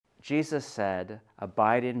Jesus said,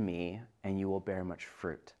 "Abide in me, and you will bear much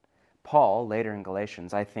fruit." Paul, later in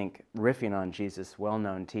Galatians, I think riffing on Jesus'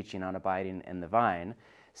 well-known teaching on abiding in the vine,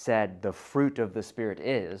 said the fruit of the Spirit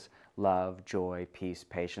is love, joy, peace,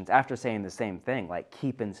 patience, after saying the same thing, like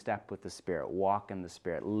keep in step with the Spirit, walk in the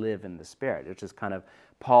Spirit, live in the Spirit, which is kind of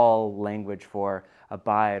Paul language for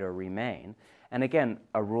abide or remain. And again,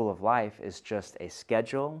 a rule of life is just a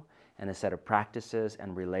schedule and a set of practices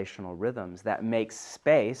and relational rhythms that makes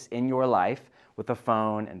space in your life with a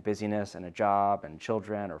phone and busyness and a job and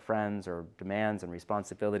children or friends or demands and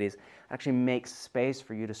responsibilities, actually makes space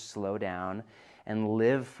for you to slow down and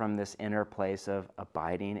live from this inner place of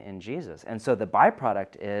abiding in Jesus. And so the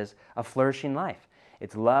byproduct is a flourishing life.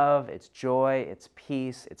 It's love, it's joy, it's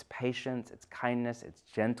peace, it's patience, it's kindness, it's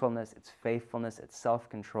gentleness, it's faithfulness, it's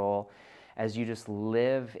self-control, as you just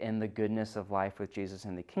live in the goodness of life with Jesus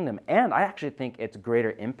in the kingdom. And I actually think it's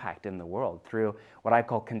greater impact in the world through what I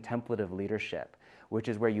call contemplative leadership, which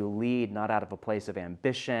is where you lead not out of a place of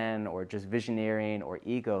ambition or just visioneering or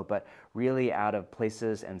ego, but really out of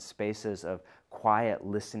places and spaces of quiet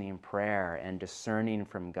listening prayer and discerning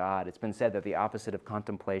from God. It's been said that the opposite of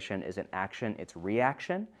contemplation isn't action, it's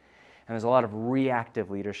reaction. And there's a lot of reactive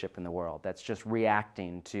leadership in the world that's just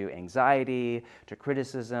reacting to anxiety, to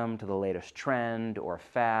criticism, to the latest trend or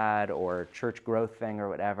fad or church growth thing or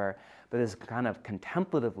whatever. But this kind of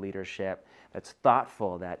contemplative leadership that's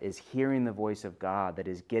thoughtful, that is hearing the voice of God, that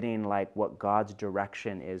is getting like what God's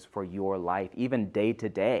direction is for your life, even day to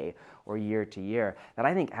day or year to year, that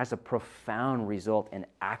I think has a profound result in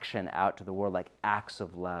action out to the world, like acts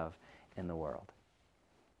of love in the world.